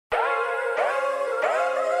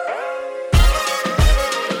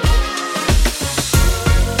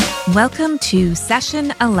Welcome to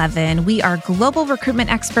Session 11. We are global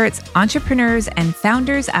recruitment experts, entrepreneurs, and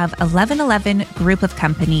founders of 1111 Group of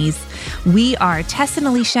Companies. We are Tess and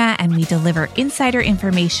Alicia, and we deliver insider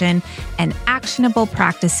information and actionable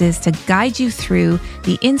practices to guide you through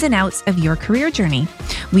the ins and outs of your career journey.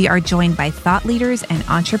 We are joined by thought leaders and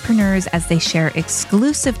entrepreneurs as they share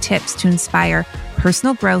exclusive tips to inspire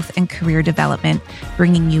personal growth and career development,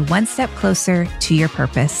 bringing you one step closer to your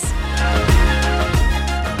purpose.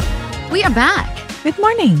 We are back. Good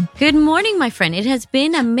morning. Good morning, my friend. It has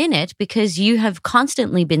been a minute because you have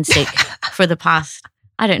constantly been sick for the past,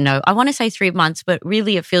 I don't know, I want to say 3 months, but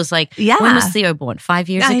really it feels like, when was Theo born? 5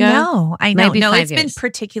 years ago? I know. Maybe no, 5 it's years. been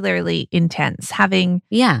particularly intense having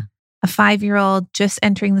a 5-year-old just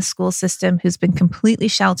entering the school system who's been completely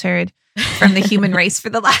sheltered from the human race for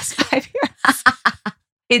the last 5 years.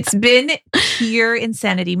 It's been pure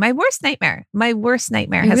insanity. My worst nightmare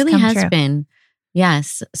has really come has true. been.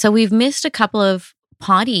 Yes. So we've missed a couple of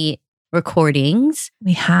potty recordings,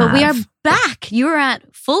 We have. but we are back. You're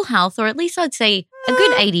at full health, or at least I'd say a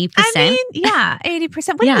good 80%. I mean, yeah,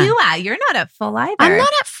 80%. What are you at? You're not at full either. I'm not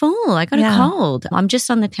at full. I got Yeah. a cold. I'm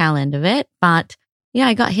just on the tail end of it, but yeah,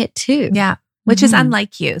 I got hit too. Yeah, which is Mhm.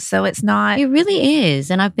 unlike you. So it's not. It really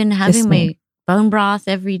is. And I've been having my bone broth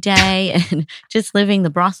every day and just living the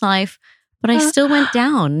broth life, but I still went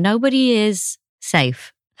down. Nobody is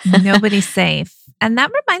safe. Nobody's safe. And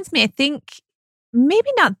that reminds me, I think maybe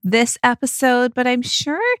not this episode, but I'm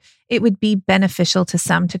sure it would be beneficial to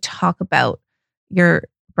some to talk about your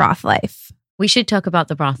broth life. We should talk about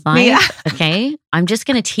the broth life. Yeah. Okay. I'm just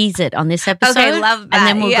going to tease it on this episode. Okay, love that. And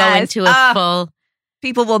then we'll go Yes. into a full.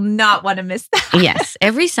 People will not want to miss that. Yes.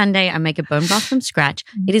 Every Sunday, I make a bone broth from scratch.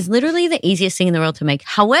 It is literally the easiest thing in the world to make.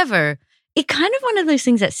 However, it kind of one of those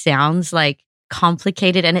things that sounds like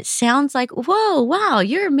complicated, and it sounds like, whoa, wow,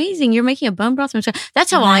 you're amazing. You're making a bone broth from scratch. That's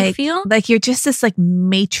how I feel. Like you're just this like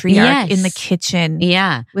matriarch Yes. in the kitchen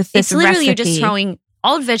Yeah. with this It's literally you're just recipe. throwing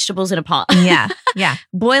all the vegetables in a pot. Yeah, yeah.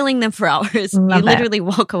 Boiling them for hours. Love You it. literally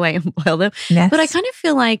walk away and boil them. Yes. But I kind of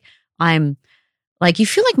feel like you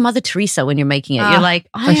feel like Mother Teresa when you're making it. Oh, You're like,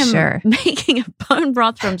 I am sure. making a bone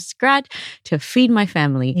broth from scratch to feed my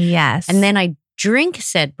family. Yes. And then I drink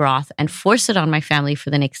said broth and force it on my family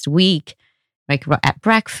for the next week, like at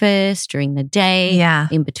breakfast, during the day, Yeah.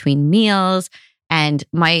 in between meals. And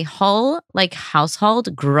my whole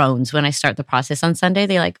household groans when I start the process on Sunday.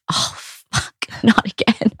 They're like, oh, fuck, not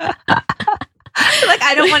again. Like,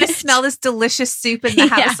 I don't want to smell this delicious soup in the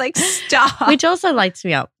house. Yeah. Like, stop. Which also lights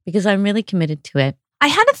me up because I'm really committed to it. I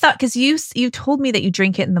had a thought because you told me that you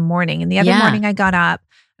drink it in the morning. And the other Yeah. morning I got up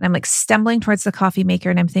and I'm like stumbling towards the coffee maker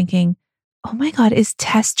and I'm thinking, oh my God, is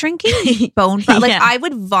Tess drinking bone broth? Like Yeah. I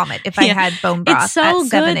would vomit if I Yeah. had bone broth It's so at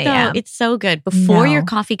 7 good though. a.m. It's so good before your No.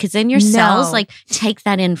 coffee because then your No. cells take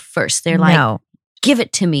that in first. They're like, No, give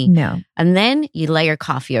it to me. no, And then you layer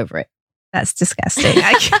coffee over it. that's disgusting.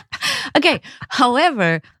 Okay.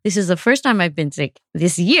 However, this is the first time I've been sick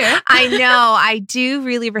this year. I know. I do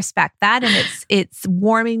really respect that. And it's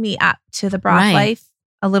warming me up to the broth Right. life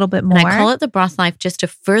a little bit more. And I call it the broth life just to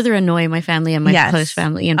further annoy my family and my Yes. close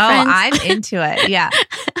family and Oh, friends. I'm into it. Yeah.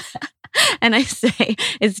 And I say,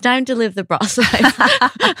 it's time to live the broth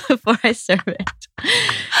life before I serve it.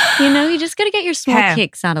 You just got to get your small Okay.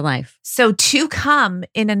 kicks out of life. So to come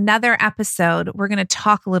in another episode, we're going to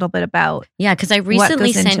talk a little bit about Yeah, because I What recently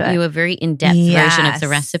goes into sent it? you a very in-depth version of Yes. the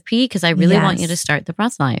recipe because I really want you Yes. to start the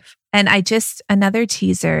broth life. And another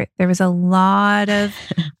teaser, there was a lot of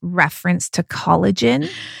reference to collagen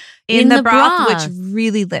in the broth, which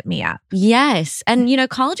really lit me up. Yes. And,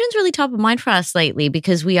 collagen's really top of mind for us lately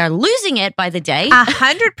because we are losing it by the day.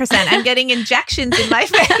 100%. I'm getting injections in my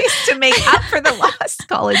face to make up for the lost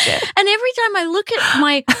collagen. And every time I look at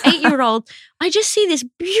my 8-year-old, I just see this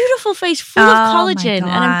beautiful face full of Oh, my collagen. And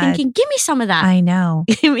God. I'm thinking, give me some of that. I know.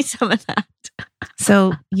 Give me some of that.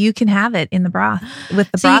 So you can have it in the broth with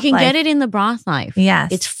the So broth you can life. get it in the broth life.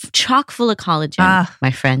 Yes. It's chock full of collagen, Ah.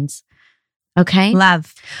 my friends. Okay.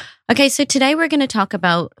 Love. Okay, so today we're going to talk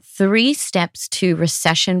about 3 steps to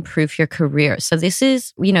recession-proof your career. So this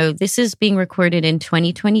is being recorded in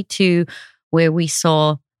 2022 where we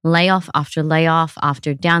saw layoff after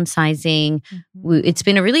downsizing. It's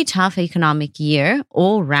been a really tough economic year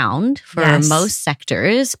all round for Yes. most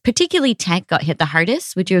sectors, particularly tech got hit the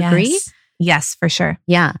hardest. Would you agree? Yes, for sure.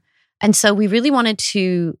 Yeah. And so we really wanted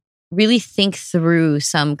to really think through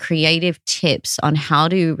some creative tips on how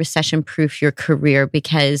to recession proof your career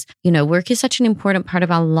because, work is such an important part of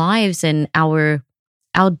our lives and our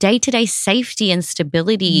day-to-day safety and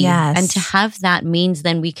stability. Yes. And to have that means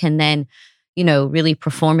then we can then really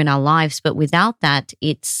perform in our lives. But without that,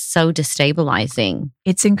 it's so destabilizing.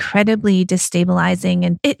 It's incredibly destabilizing.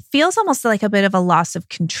 And it feels almost like a bit of a loss of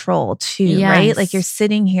control too, right? Like you're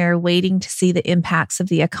sitting here waiting to see the impacts of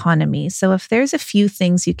the economy. So if there's a few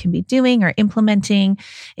things you can be doing or implementing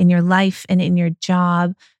in your life and in your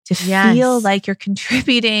job to feel like you're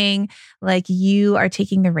contributing, like you are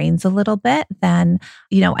taking the reins a little bit, then,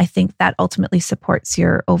 I think that ultimately supports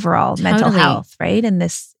your overall mental health, right? In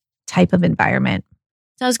this type of environment.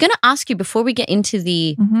 So I was going to ask you before we get into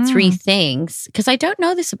the three things, because I don't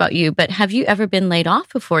know this about you, but have you ever been laid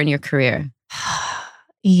off before in your career?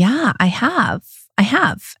 Yeah, I have.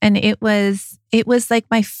 And it was like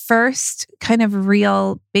my first kind of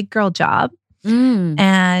real big girl job.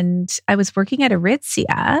 And I was working at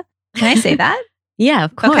Aritzia. Can I say that? Yeah,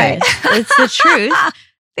 of course. Okay. It's the truth.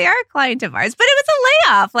 They are a client of ours, but it was a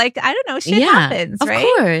layoff. Like, I don't know, shit happens, right?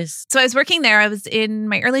 Of course. So I was working there. I was in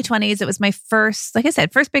my early 20s. It was my first, like I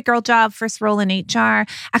said, first big girl job, first role in HR.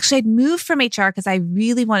 Actually, I'd moved from HR because I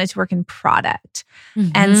really wanted to work in product.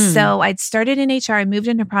 And so I'd started in HR. I moved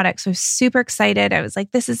into product. So I was super excited. I was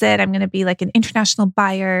like, this is it. I'm going to be like an international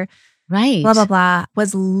buyer. Right. Blah, blah, blah.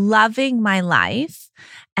 Was loving my life.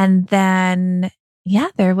 And then,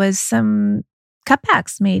 there was some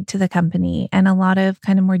cutbacks made to the company and a lot of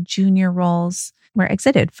kind of more junior roles were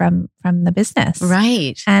exited from the business.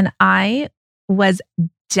 Right. And I was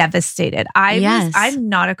devastated. I'm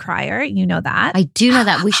not a crier. You know that. I do know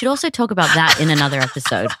that. We should also talk about that in another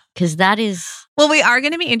episode because that is... Well, we are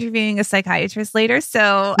going to be interviewing a psychiatrist later.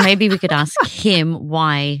 So maybe we could ask him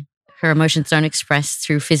why her emotions don't express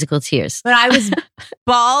through physical tears. But I was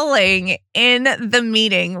bawling in the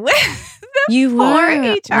meeting with you poor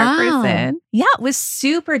HR person. Yeah, it was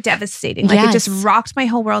super devastating. Like it just rocked my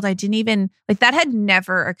whole world. I didn't even, like that had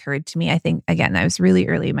never occurred to me. I think, again, I was really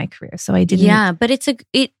early in my career. So I didn't. Yeah, but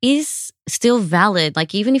it is still valid.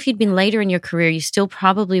 Like even if you'd been later in your career, you still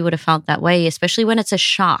probably would have felt that way, especially when it's a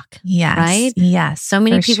shock. Yes. Right? Yes. So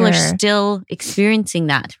many people are still experiencing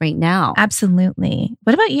that right now. Absolutely.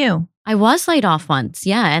 What about you? I was laid off once.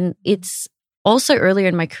 Yeah. And it's also earlier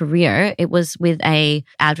in my career, it was with a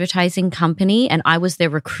advertising company and I was their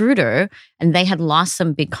recruiter and they had lost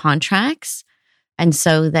some big contracts. And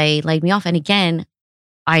so they laid me off. And again,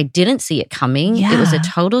 I didn't see it coming. Yeah. It was a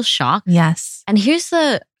total shock. Yes. And here's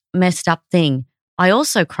the messed up thing. I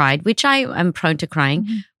also cried, which I am prone to crying,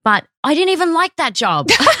 but I didn't even like that job.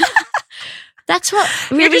 That's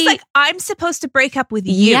what really... You're just like, I'm supposed to break up with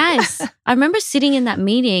you. Yes. I remember sitting in that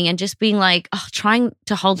meeting and just being like, trying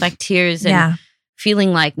to hold back tears and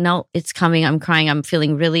feeling like, no, it's coming. I'm crying. I'm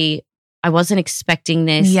feeling really, I wasn't expecting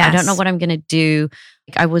this. Yes. I don't know what I'm going to do.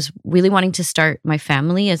 I was really wanting to start my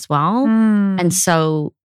family as well. And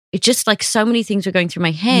so it just like so many things were going through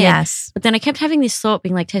my head. Yes. But then I kept having this thought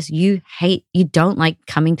being like, Tess, you don't like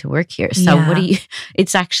coming to work here. So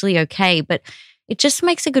it's actually okay. But it just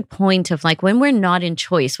makes a good point of like when we're not in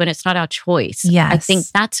choice, when it's not our choice. Yes. I think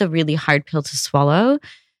that's a really hard pill to swallow.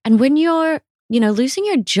 And when you're, losing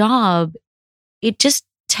your job, it just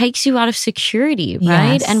takes you out of security,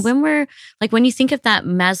 right? Yes. And when you think of that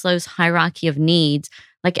Maslow's hierarchy of needs,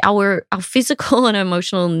 like our physical and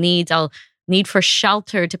emotional needs, our need for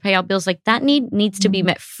shelter to pay our bills, like that needs to be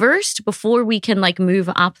met first before we can like move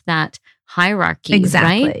up that hierarchy.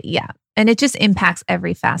 Exactly. Right? Yeah. And it just impacts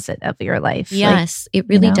every facet of your life. Yes, it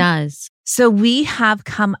really does. So we have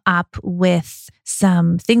come up with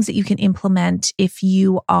some things that you can implement if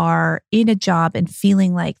you are in a job and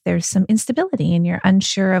feeling like there's some instability and you're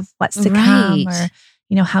unsure of what's to come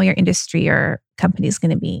or, how your industry or company is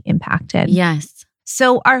going to be impacted. Yes.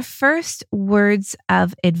 So our first words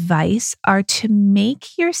of advice are to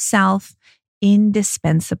make yourself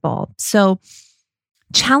indispensable. So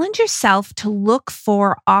challenge yourself to look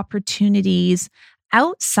for opportunities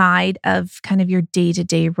outside of kind of your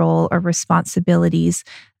day-to-day role or responsibilities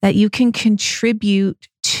that you can contribute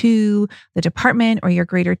to the department or your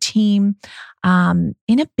greater team in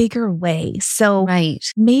a bigger way. So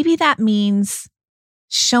maybe that means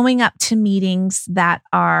showing up to meetings that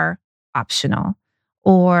are optional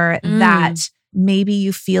or that maybe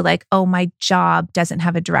you feel like, oh, my job doesn't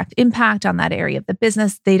have a direct impact on that area of the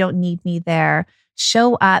business. They don't need me there.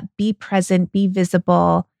 Show up, be present, be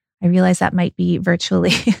visible. I realize that might be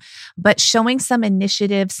virtually, but showing some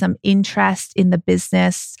initiative, some interest in the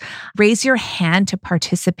business, raise your hand to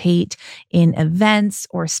participate in events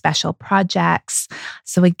or special projects.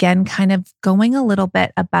 So again, kind of going a little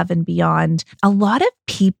bit above and beyond. A lot of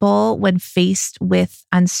people, when faced with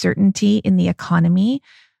uncertainty in the economy,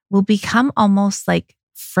 will become almost like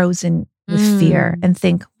frozen with fear and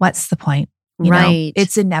think, what's the point? You know,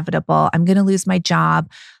 it's inevitable. I'm going to lose my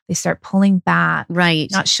job. they start pulling back,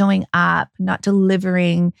 Right. not showing up, not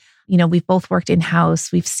delivering. We've both worked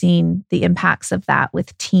in-house. We've seen the impacts of that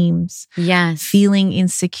with teams. Yes. Feeling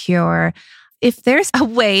insecure. If there's a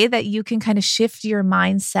way that you can kind of shift your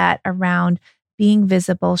mindset around being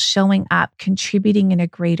visible, showing up, contributing in a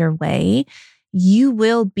greater way, you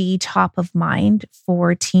will be top of mind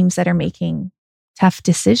for teams that are making tough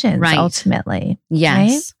decisions ultimately.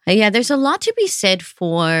 Yes. Right? Yeah, there's a lot to be said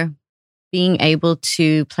for being able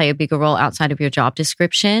to play a bigger role outside of your job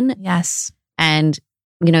description. Yes. And,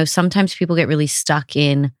 sometimes people get really stuck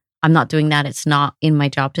in, I'm not doing that. It's not in my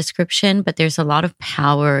job description, but there's a lot of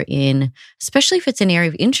power in, especially if it's an area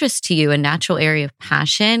of interest to you, a natural area of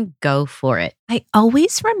passion, go for it. I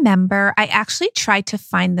always remember, I actually tried to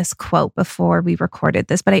find this quote before we recorded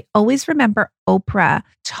this, but I always remember Oprah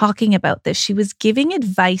talking about this. She was giving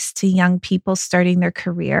advice to young people starting their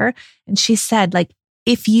career. And she said,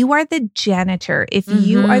 if you are the janitor, if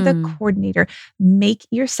you are the coordinator, make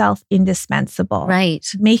yourself indispensable. Right.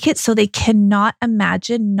 Make it so they cannot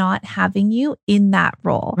imagine not having you in that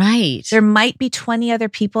role. Right. There might be 20 other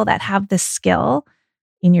people that have the skill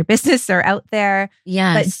in your business or out there.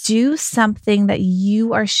 Yes. But do something that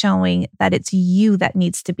you are showing that it's you that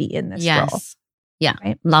needs to be in this role. Yeah.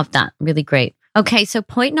 Right? Love that. Really great. Okay. So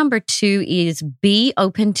point number 2 is be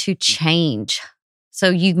open to change. So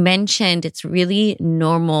you mentioned it's really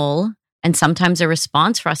normal and sometimes a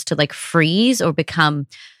response for us to freeze or become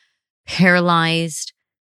paralyzed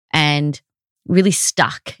and really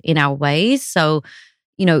stuck in our ways. So,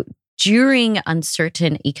 during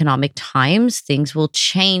uncertain economic times, things will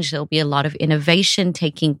change. There'll be a lot of innovation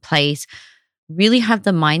taking place. Really have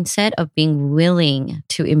the mindset of being willing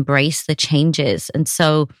to embrace the changes. And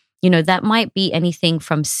so, that might be anything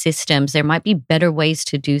from systems. There might be better ways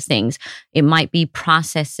to do things. It might be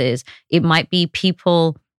processes. It might be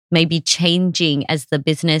people maybe changing as the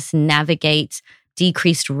business navigates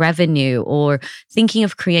decreased revenue or thinking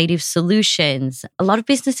of creative solutions. A lot of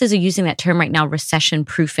businesses are using that term right now, recession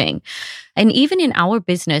proofing. And even in our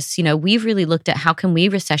business, we've really looked at how can we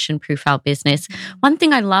recession proof our business. One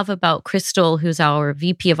thing I love about Crystal, who's our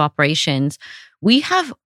VP of operations, we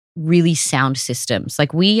have really sound systems.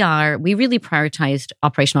 We really prioritized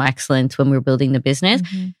operational excellence when we were building the business.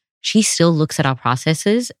 She still looks at our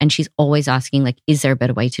processes and she's always asking, is there a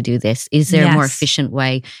better way to do this? Is there a more efficient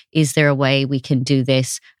way? Is there a way we can do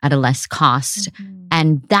this at a less cost?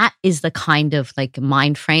 And that is the kind of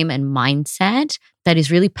mind frame and mindset that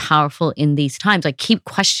is really powerful in these times. Keep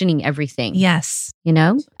questioning everything. Yes.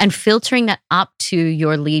 And filtering that up to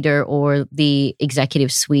your leader or the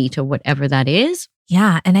executive suite or whatever that is.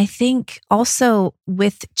 Yeah. And I think also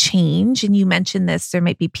with change, and you mentioned this, there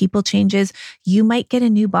might be people changes. You might get a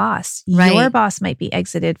new boss. Right. Your boss might be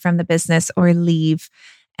exited from the business or leave.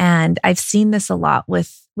 And I've seen this a lot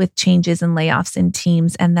with changes and layoffs in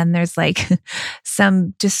teams. And then there's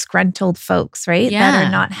some disgruntled folks, right? Yeah. That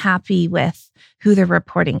are not happy with who they're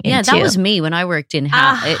reporting into. Yeah, that was me when I worked in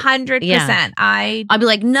house. 100%. Yeah. I'd be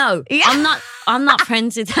like, no, I'm not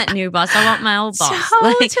friends with that new boss. I want my old boss.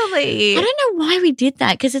 Totally. I don't know why we did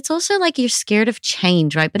that because it's also you're scared of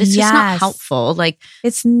change, right? But it's just not helpful.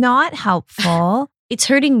 It's not helpful. It's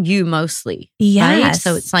hurting you mostly. Yes. Right?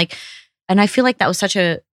 So it's and I feel that was such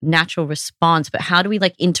a natural response, but how do we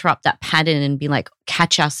interrupt that pattern and be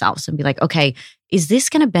catch ourselves and be okay, is this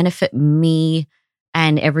going to benefit me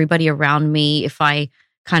and everybody around me if I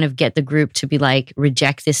kind of get the group to be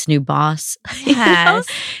reject this new boss? Yes.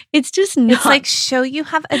 It's just not. It's show you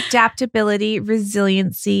have adaptability,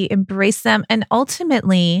 resiliency, embrace them. And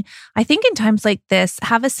ultimately, I think in times like this,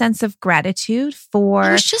 have a sense of gratitude for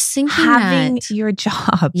I was just thinking having your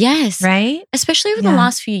job. Yes. Right? Especially over the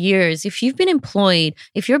last few years. If you've been employed,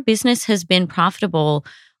 if your business has been profitable,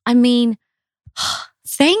 I mean,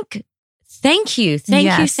 thank you. Thank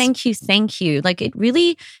you. It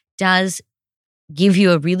really does give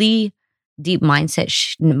you a really deep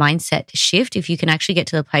mindset shift if you can actually get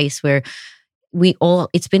to the place where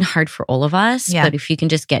it's been hard for all of us, but if you can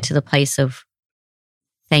just get to the place of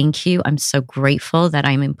thank you, I'm so grateful that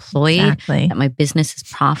I'm employed, that my business is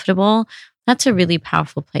profitable. That's a really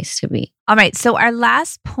powerful place to be. All right. So our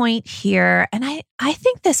last point here, and I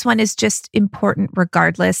think this one is just important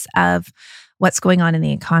regardless of what's going on in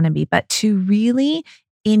the economy, but to really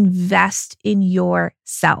invest in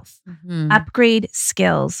yourself, upgrade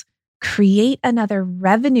skills, create another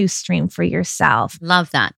revenue stream for yourself.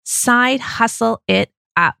 Love that. Side hustle it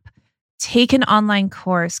up. take an online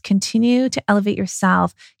course, continue to elevate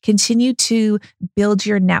yourself, continue to build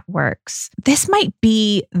your networks. This might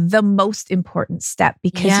be the most important step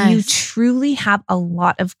because you truly have a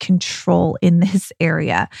lot of control in this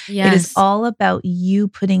area. It is all about you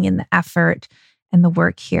putting in the effort and the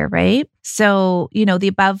work here, right? So, the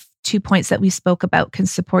above 2 points that we spoke about can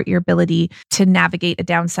support your ability to navigate a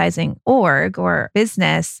downsizing org or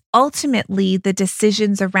business. Ultimately, the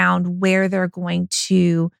decisions around where they're going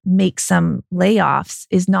to make some layoffs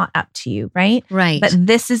is not up to you, right? Right. But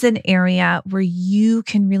this is an area where you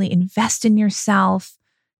can really invest in yourself,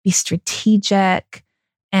 be strategic,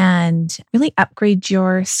 and really upgrade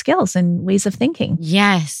your skills and ways of thinking.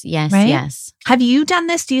 Yes. Right? Yes. Have you done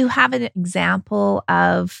this? Do you have an example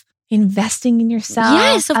of investing in yourself?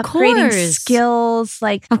 Yes, of upgrading course. Skills,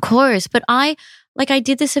 Of course. But I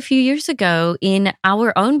did this a few years ago in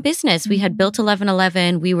our own business. We had built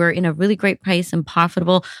 1111. We were in a really great place and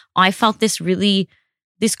profitable. I felt this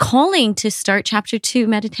calling to start chapter 2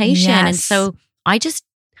 meditation. Yes. And so I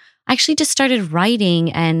actually just started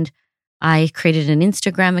writing, and I created an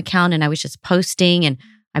Instagram account, and I was just posting, and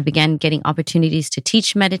I began getting opportunities to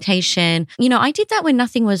teach meditation. I did that when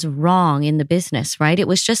nothing was wrong in the business, right? It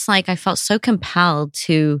was just like I felt so compelled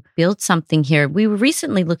to build something here. We were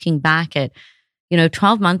recently looking back at,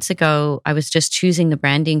 12 months ago, I was just choosing the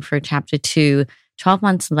branding for chapter 2. 12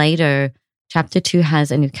 months later, chapter 2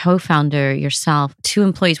 has a new co-founder, yourself, 2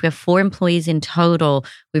 employees. We have 4 employees in total.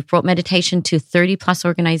 We've brought meditation to 30 plus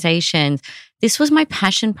organizations. This was my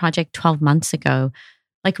passion project 12 months ago.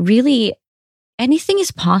 Like, really, anything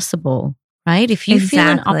is possible, right? If you feel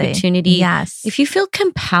an opportunity, if you feel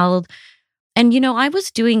compelled. And, I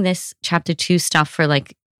was doing this chapter 2 stuff for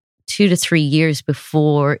like 2 to 3 years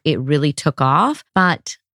before it really took off.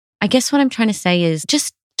 But I guess what I'm trying to say is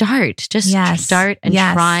just start and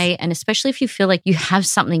try. And especially if you feel like you have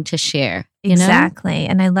something to share. Exactly.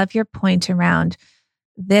 And I love your point around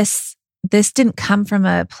this. This didn't come from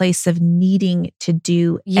a place of needing to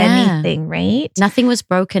do anything, right? Nothing was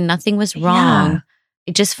broken. Nothing was wrong. Yeah.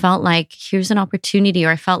 It just felt like, here's an opportunity,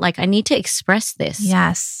 or I felt like I need to express this.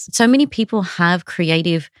 Yes. So many people have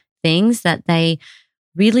creative things that they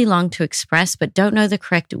really long to express, but don't know the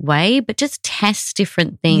correct way, but just test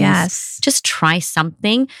different things. Yes. Just try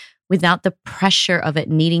something without the pressure of it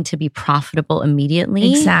needing to be profitable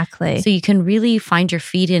immediately. Exactly. So you can really find your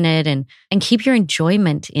feet in it and keep your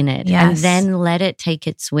enjoyment in it. Yes. And then let it take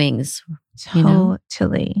its wings.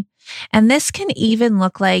 Totally. And this can even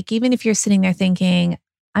look like, even if you're sitting there thinking,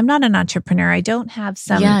 I'm not an entrepreneur, I don't have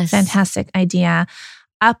some fantastic idea.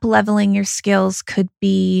 Up-leveling your skills could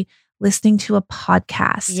be listening to a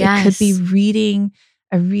podcast. It could be reading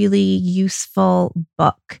a really useful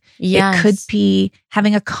book. It could be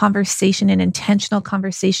having a conversation, an intentional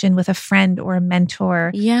conversation with a friend or a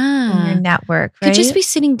mentor in your network. Right? It could just be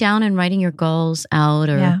sitting down and writing your goals out,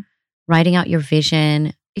 or writing out your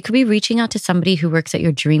vision. It could be reaching out to somebody who works at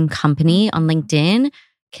your dream company on LinkedIn,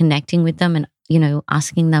 connecting with them and,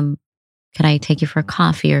 asking them, could I take you for a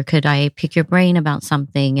coffee, or could I pick your brain about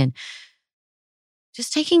something? And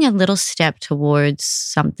just taking a little step towards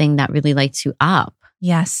something that really lights you up.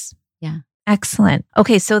 Yes. Yeah. Excellent.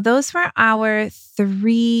 Okay. So those were our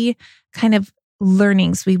 3 kind of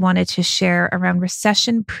learnings we wanted to share around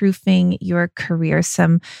recession proofing your career.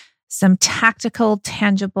 Some tactical,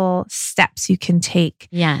 tangible steps you can take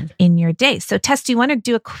in your day. So Tess, do you want to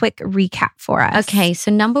do a quick recap for us? Okay. So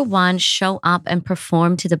number 1, show up and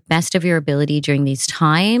perform to the best of your ability during these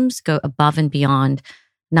times. Go above and beyond.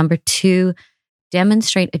 Number 2,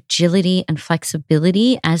 demonstrate agility and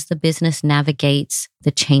flexibility as the business navigates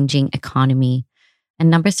the changing economy. And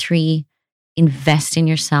number 3, invest in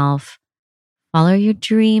yourself. Follow your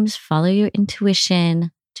dreams, follow your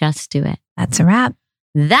intuition. Just do it. That's a wrap.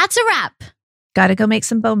 That's a wrap. Got to go make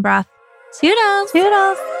some bone broth. Toodles.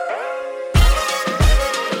 Toodles.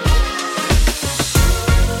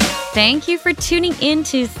 Thank you for tuning in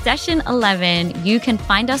to Session 11. You can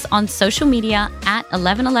find us on social media at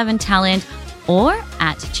 1111 Talent or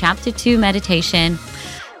at Chapter 2 Meditation.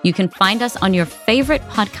 You can find us on your favorite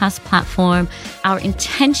podcast platform. Our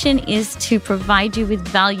intention is to provide you with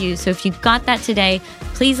value. So if you got that today,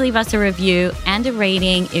 please leave us a review and a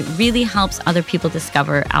rating. It really helps other people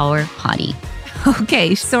discover our potty.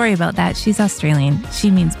 Okay, sorry about that. She's Australian. She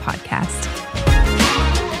means podcast.